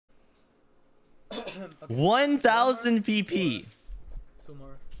1,000 PP.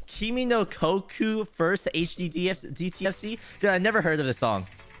 Kimi no Koku first HD DTFC? Dude, I never heard of this song.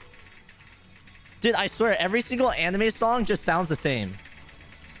 Dude, I swear, every single anime song just sounds the same.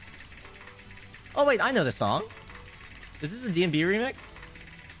 Oh, wait, I know this song. Is this a D&B remix?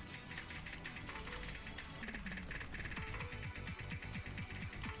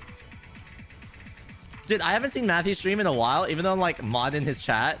 Dude, I haven't seen Mathi'S stream in a while, even though I'm like modding his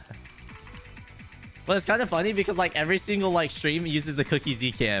chat. But it's kind of funny because like every single like stream uses the cookie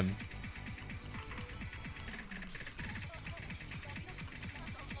Z cam.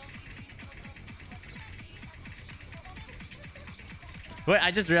 Wait,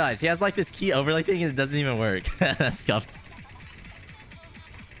 I just realized he has like this key overlay thing and it doesn't even work. That's scuffed.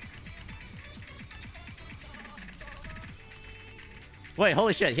 Wait,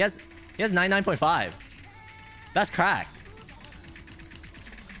 holy shit, he has 99.5. That's cracked.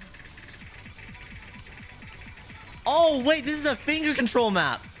 Oh, wait, this is a finger control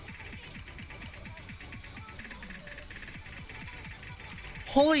map.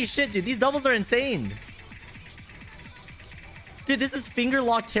 Holy shit, dude. These doubles are insane. Dude, this is finger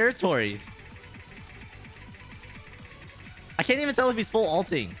lock territory. I can't even tell if he's full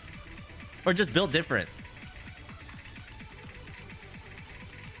ulting. Or just built different.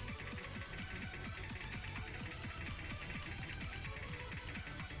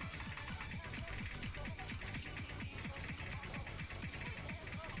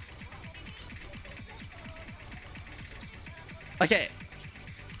 Okay.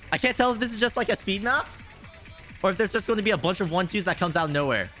 I can't tell if this is just like a speed map. Or if there's just going to be a bunch of 1-2s that comes out of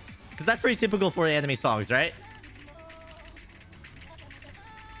nowhere. Because that's pretty typical for anime songs, right?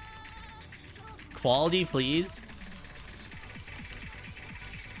 Quality, please.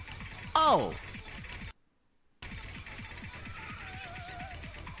 Oh!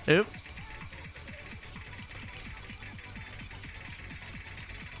 Oops.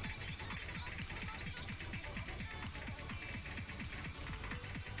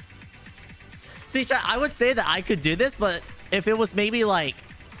 See, chat, I would say that I could do this, but if it was maybe like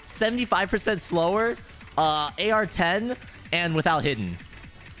 75% slower, AR10, and without hidden.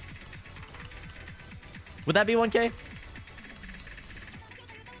 Would that be 1K?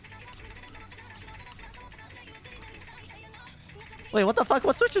 Wait, what the fuck?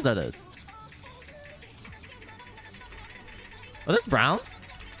 What switches are those? Are those browns?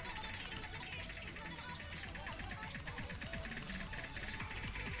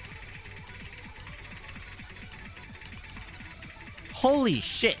 Holy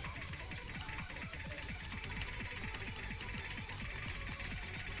shit.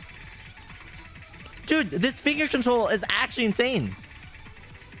 Dude, this finger control is actually insane.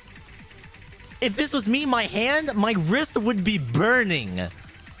 If this was me, my wrist would be burning.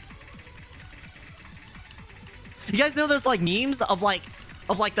 You guys know there's like memes of like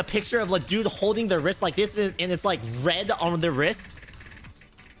the picture of like dude holding their wrist like this and it's like red on their wrist?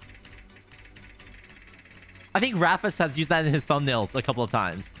 I think Rafis has used that in his thumbnails a couple of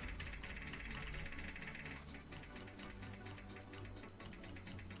times.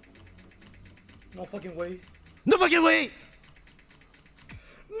 No fucking way. No fucking way!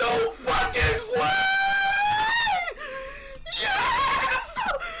 No fucking way! Yes!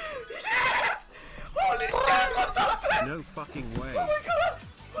 Yes! Holy shit, 1,000! No fucking way. Oh my god!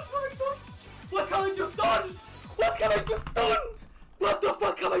 What have I just done? What have I just done? What the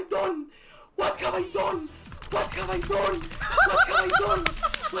fuck have I done? What have I done? What have I done? What have I done?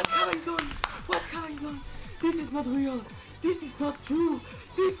 What have I done? What have I done? This is not real. This is not true.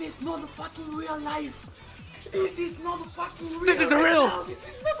 This is not fucking real life. This is not fucking real. This isn't right real. now.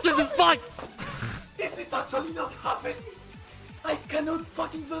 This is fucked. This is actually not happening. I cannot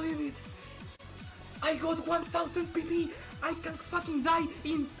fucking believe it. I got 1,000 PP. I can fucking die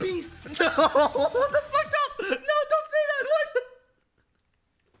in peace. No, that's fucked up. No, don't say that. What?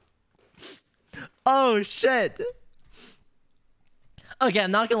 Oh shit. Okay,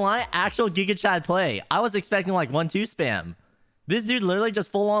 I'm not gonna lie. Actual Giga Chad play. I was expecting like 1-2 spam. This dude literally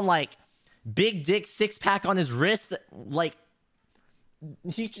just full on like big dick 6-pack on his wrist. Like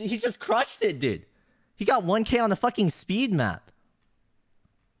he just crushed it, dude. He got 1K on the fucking speed map.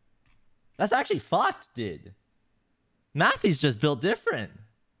 That's actually fucked, dude. Mathi'S just built different.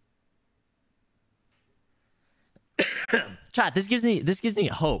 Chat, this gives me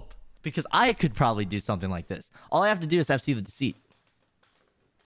hope because I could probably do something like this. All I have to do is FC the deceit.